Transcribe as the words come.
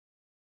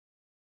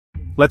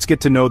Let's get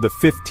to know the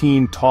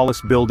 15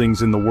 tallest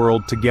buildings in the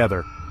world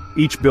together.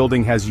 Each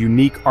building has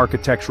unique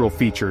architectural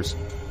features.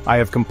 I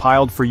have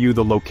compiled for you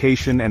the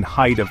location and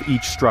height of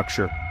each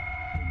structure.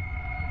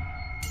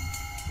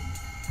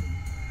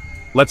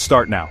 Let's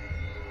start now.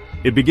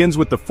 It begins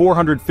with the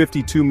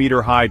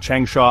 452-meter-high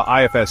Changsha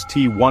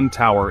IFST-1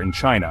 Tower in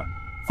China,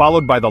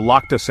 followed by the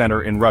Lakta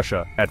Center in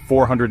Russia at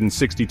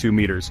 462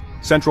 meters,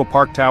 Central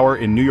Park Tower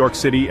in New York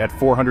City at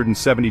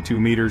 472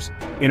 meters,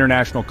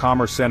 International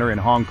Commerce Center in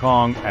Hong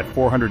Kong at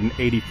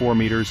 484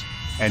 meters,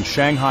 and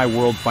Shanghai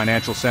World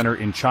Financial Center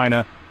in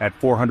China at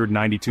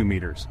 492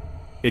 meters.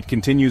 It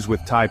continues with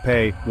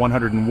Taipei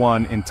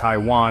 101 in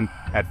Taiwan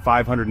at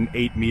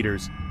 508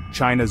 meters,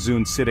 China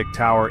Zun CITIC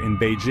Tower in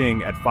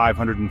Beijing at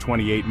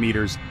 528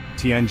 meters,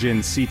 Tianjin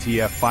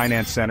CTF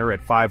Finance Center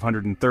at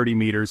 530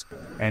 meters,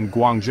 and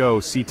Guangzhou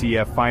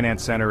CTF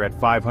Finance Center at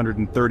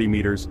 530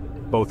 meters,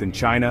 both in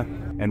China,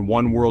 and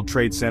One World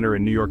Trade Center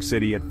in New York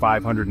City at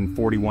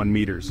 541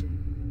 meters.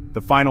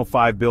 The final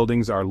 5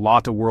 buildings are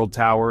Lotte World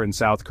Tower in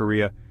South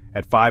Korea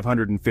at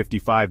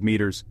 555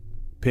 meters,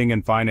 Ping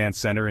An Finance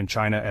Center in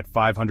China at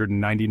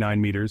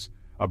 599 meters,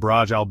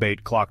 Abraj Al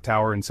Bait Clock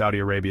Tower in Saudi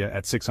Arabia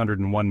at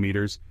 601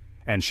 meters,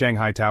 and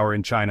Shanghai Tower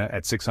in China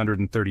at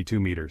 632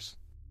 meters.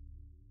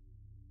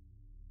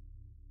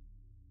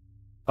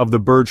 Of the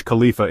Burj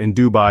Khalifa in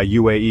Dubai,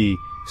 UAE,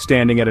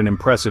 standing at an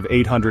impressive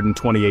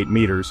 828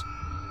 meters,